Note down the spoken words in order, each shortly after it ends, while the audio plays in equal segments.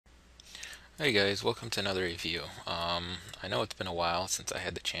Hey guys, welcome to another review. I know it's been a while since I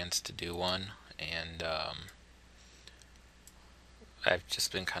had the chance to do one, and I've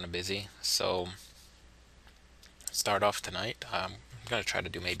just been kind of busy. So, start off tonight. I'm gonna try to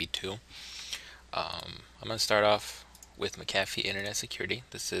do maybe two. I'm gonna start off with McAfee Internet Security.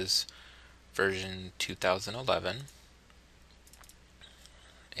 This is version 2011,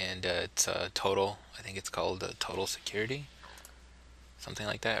 and it's total. I think it's called Total Security, something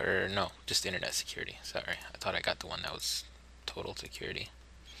like that, or no, just Internet Security. Sorry, I thought I got the one that was Total Security.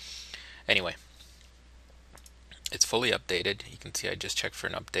 Anyway, it's fully updated. You can see I just checked for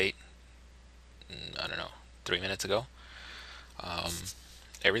an update, I don't know, 3 minutes ago. Um,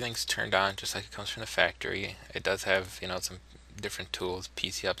 Everything's turned on just like it comes from the factory. It does have, some different tools: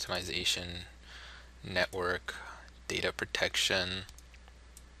 PC optimization, network, data protection,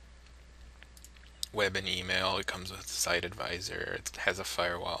 web and email. It comes with Site Advisor. It has a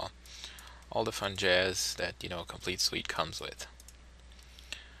firewall. All the fun jazz that, a complete suite comes with.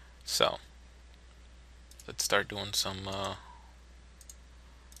 So, let's start doing start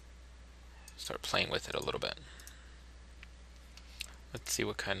playing with it a little bit. Let's see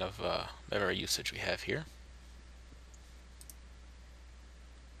what kind of memory usage we have here.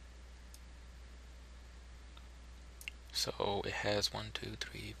 So it has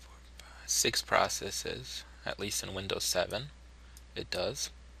 6 processes, at least in Windows 7 it does.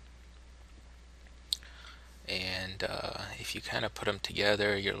 And if you kind of put them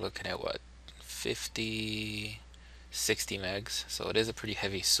together, you're looking at what, 50, 60 megs. So it is a pretty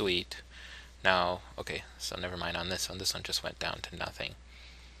heavy suite. Now, okay, so never mind on this one. This one just went down to nothing.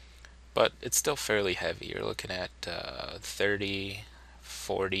 But it's still fairly heavy. You're looking at 30,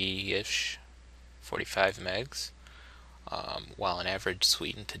 40-ish, 45 megs. While an average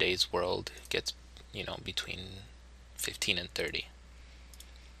suite in today's world gets, between 15 and 30.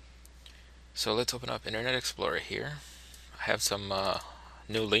 So let's open up Internet Explorer here. I have some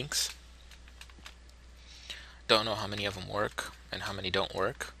new links. Don't know how many of them work and how many don't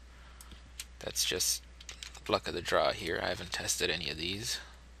work. That's just luck of the draw here. I haven't tested any of these.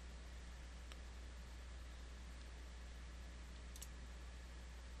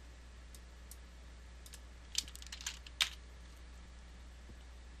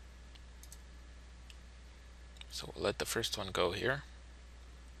 So we'll let the first one go here.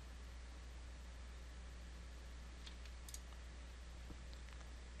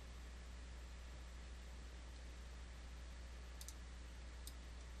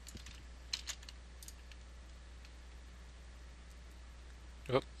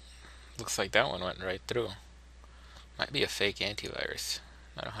 Oop, looks like that one went right through. Might be a fake antivirus.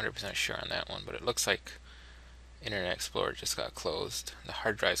 Not 100% sure on that one, but it looks like Internet Explorer just got closed. The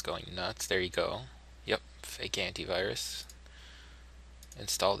hard drive's going nuts. There you go. Yep, fake antivirus.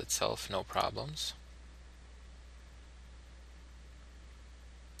 Installed itself, no problems.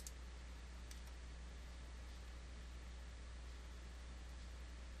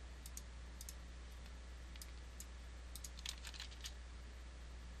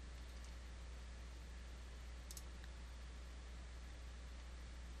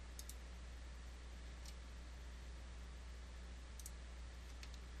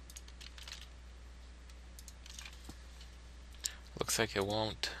 Looks like it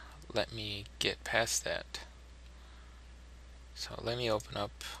won't let me get past that. So let me open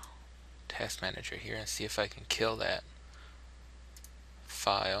up Task Manager here and see if I can kill that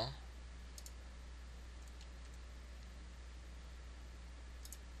file.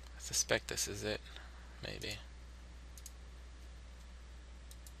 I suspect this is it, maybe.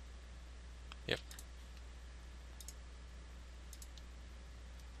 Yep.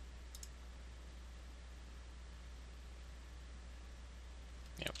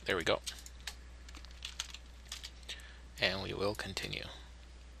 Yep, there we go. And we will continue.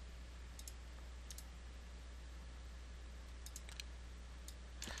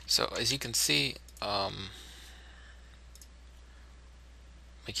 So as you can see,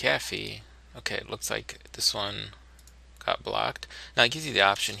 McAfee, okay, it looks like this one got blocked. Now it gives you the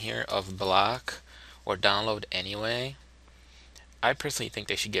option here of block or download anyway. I personally think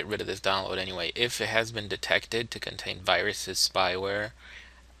they should get rid of this download anyway. If it has been detected to contain viruses, spyware,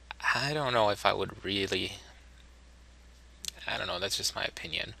 I don't know if I would really, I don't know, that's just my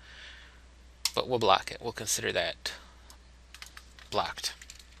opinion. But we'll block it. We'll consider that blocked.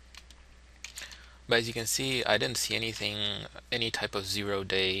 But as you can see, I didn't see any type of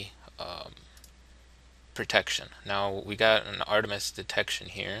 0-day protection. Now we got an Artemis detection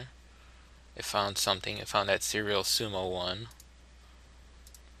here. It found something. It found that serial sumo one.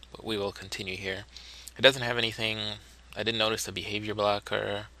 But we will continue here. It doesn't have anything. I didn't notice a behavior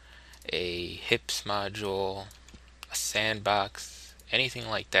blocker, a HIPS module, a sandbox, anything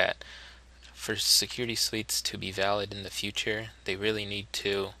like that. For security suites to be valid in the future, they really need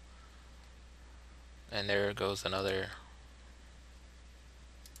to, and there goes another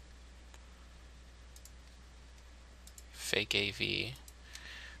fake AV.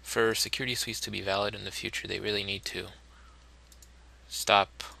 For security suites to be valid in the future, they really need to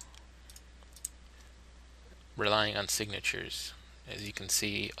stop relying on signatures. As you can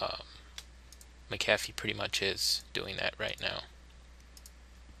see, McAfee pretty much is doing that right now.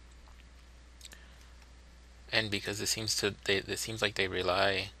 And because it seems like they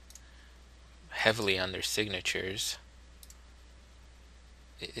rely heavily on their signatures,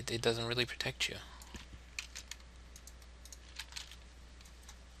 it doesn't really protect you.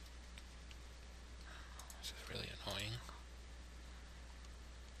 This is really annoying.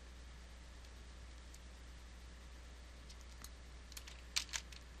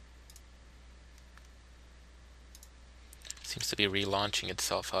 Seems to be relaunching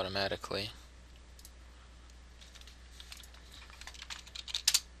itself automatically.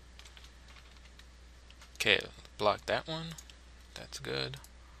 Okay, block that one. That's good.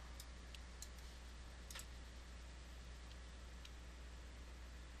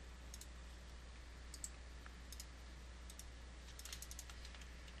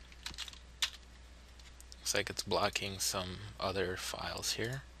 Looks like it's blocking some other files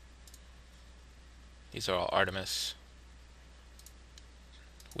here. These are all Artemis,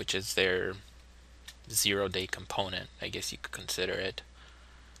 which is their zero-day component, I guess you could consider it,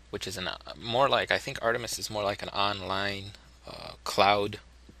 which is more like, I think Artemis is more like an online cloud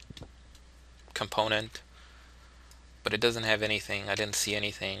component, but it doesn't have anything. I didn't see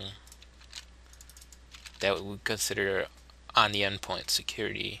anything that we would consider on the endpoint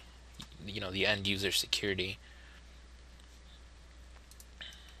security, the end user security.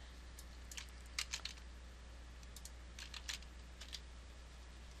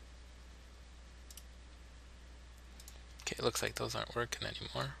 Okay, it looks like those aren't working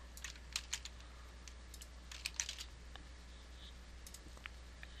anymore.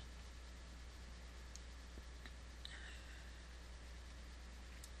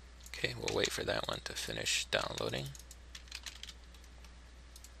 Okay, we'll wait for that one to finish downloading.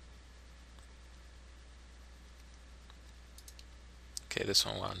 Okay, this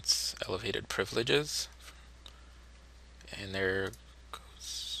one wants elevated privileges. And there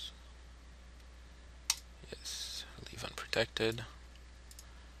goes, yes, leave unprotected.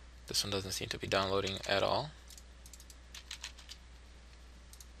 This one doesn't seem to be downloading at all.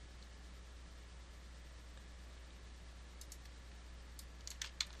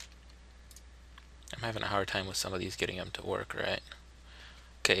 I'm having a hard time with some of these getting them to work right.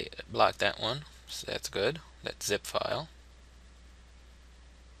 Okay, block that one, so that's good. That zip file.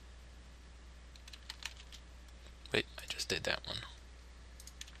 Wait, I just did that one.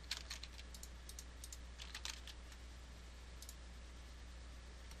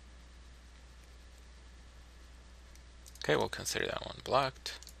 Okay, we'll consider that one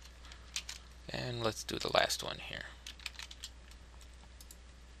blocked. And let's do the last one here.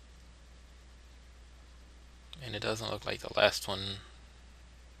 And it doesn't look like the last one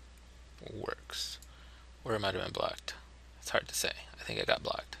works. Or it might have been blocked. It's hard to say. I think it got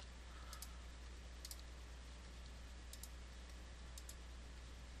blocked.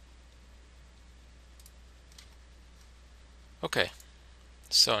 Okay,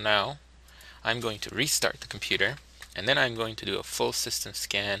 so now I'm going to restart the computer, and then I'm going to do a full system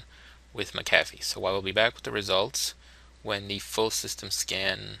scan with McAfee. So I will be back with the results when the full system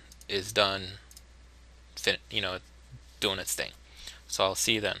scan is done, doing its thing. So I'll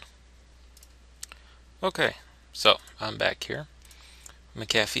see you then. Okay, so I'm back here.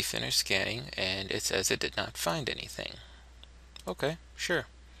 McAfee finished scanning, and it says it did not find anything. Okay, sure.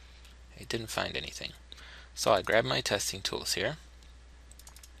 It didn't find anything. So I grab my testing tools here.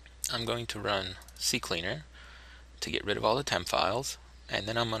 I'm going to run CCleaner to get rid of all the temp files, and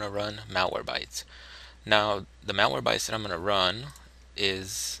then I'm going to run Malwarebytes. Now, the Malwarebytes that I'm going to run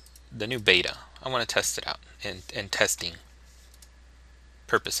is the new beta. I want to test it out in testing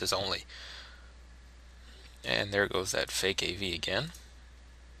purposes only. And there goes that fake AV again.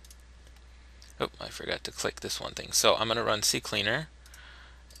 Oh, I forgot to click this one thing. So I'm going to run CCleaner,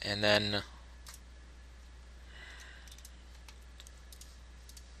 and then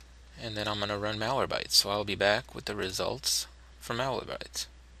I'm going to run Malwarebytes. So I'll be back with the results for Malwarebytes.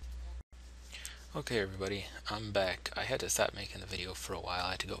 Okay everybody, I'm back. I had to stop making the video for a while.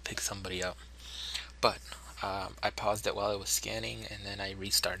 I had to go pick somebody up. But I paused it while I was scanning, and then I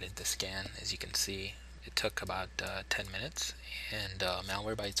restarted the scan, as you can see. It took about 10 minutes, and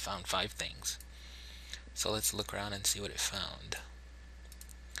Malwarebytes found 5 things. So let's look around and see what it found.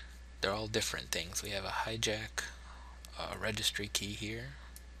 They're all different things. We have a hijack registry key here.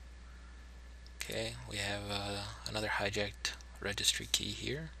 Okay, we have another hijacked registry key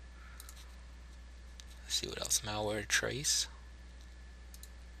here. Let's see what else. Malware trace.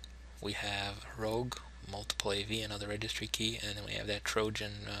 We have rogue multiple AV, another registry key, and then we have that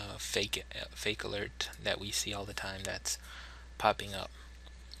Trojan fake alert that we see all the time that's popping up.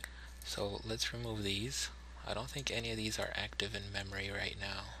 So let's remove these. I don't think any of these are active in memory right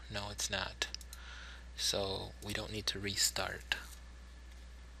now. No, it's not. So we don't need to restart.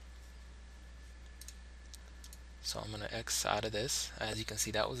 So I'm going to X out of this. As you can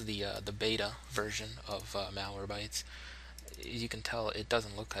see, that was the beta version of Malwarebytes. You can tell it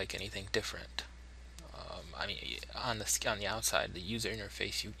doesn't look like anything different. I mean, on the outside, the user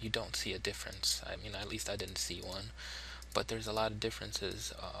interface, you don't see a difference. I mean, at least I didn't see one. But there's a lot of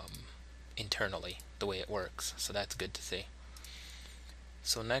differences internally, the way it works. So that's good to see.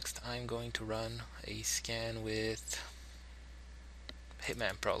 So next, I'm going to run a scan with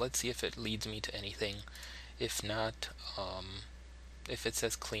Hitman Pro. Let's see if it leads me to anything. If not, if it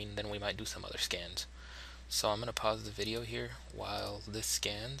says clean, then we might do some other scans. So I'm going to pause the video here while this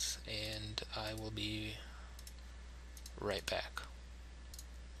scans, and I will be right back.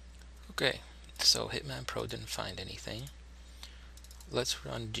 Okay, so Hitman Pro didn't find anything. Let's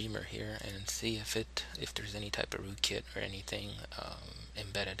run Gmer here and see if there's any type of rootkit or anything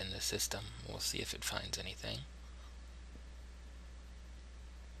embedded in the system. We'll see if it finds anything.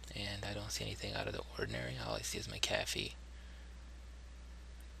 And I don't see anything out of the ordinary. All I see is McAfee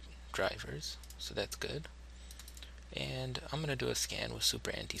drivers, so that's good. And I'm going to do a scan with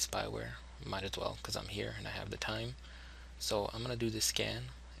super anti-spyware. Might as well, because I'm here and I have the time. So I'm going to do this scan,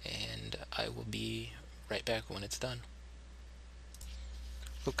 and I will be right back when it's done.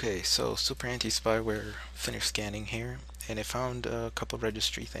 Okay, so super anti-spyware finished scanning here, and it found a couple of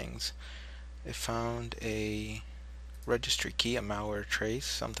registry things. It found a registry key, a malware trace,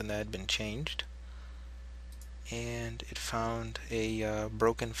 something that had been changed, and it found a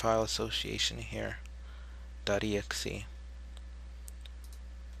broken file association here, .exe.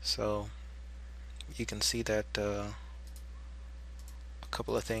 So you can see that a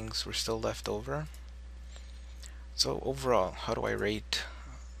couple of things were still left over. So overall, how do I rate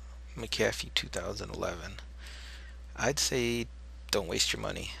McAfee 2011? I'd say don't waste your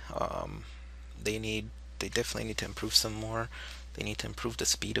money. They definitely need to improve some more. They need to improve the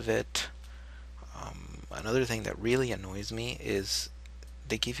speed of it. Another thing that really annoys me is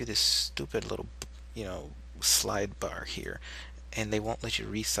they give you this stupid little, slide bar here, and they won't let you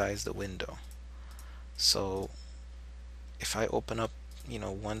resize the window. So if I open up,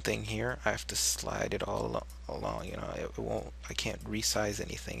 one thing here, I have to slide it all along. It won't. I can't resize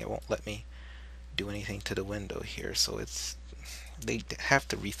anything. It won't let me do anything to the window here. So they have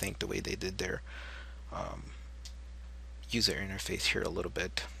to rethink the way they did their user interface here a little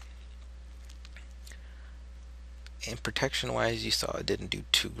bit. And protection wise, you saw it didn't do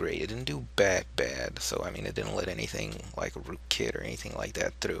too great. It didn't do bad. So I mean, it didn't let anything like a rootkit or anything like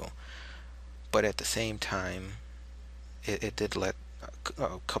that through. But at the same time, it did let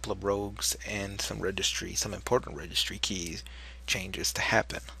a couple of rogues and some important registry keys changes to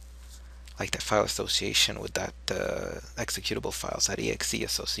happen. Like that file association with that executable files, that exe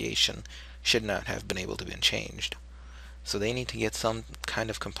association should not have been able to be changed. So they need to get some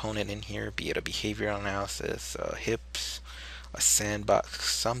kind of component in here, be it a behavioral analysis, HIPS, a sandbox,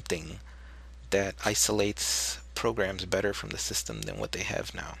 something that isolates programs better from the system than what they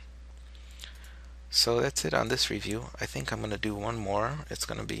have now. So that's it on this review. I think I'm going to do one more. It's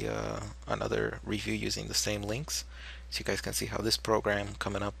going to be another review using the same links, so you guys can see how this program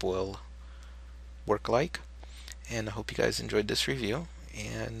coming up will work like. And I hope you guys enjoyed this review,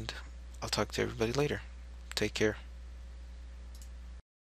 and I'll talk to everybody later. Take care.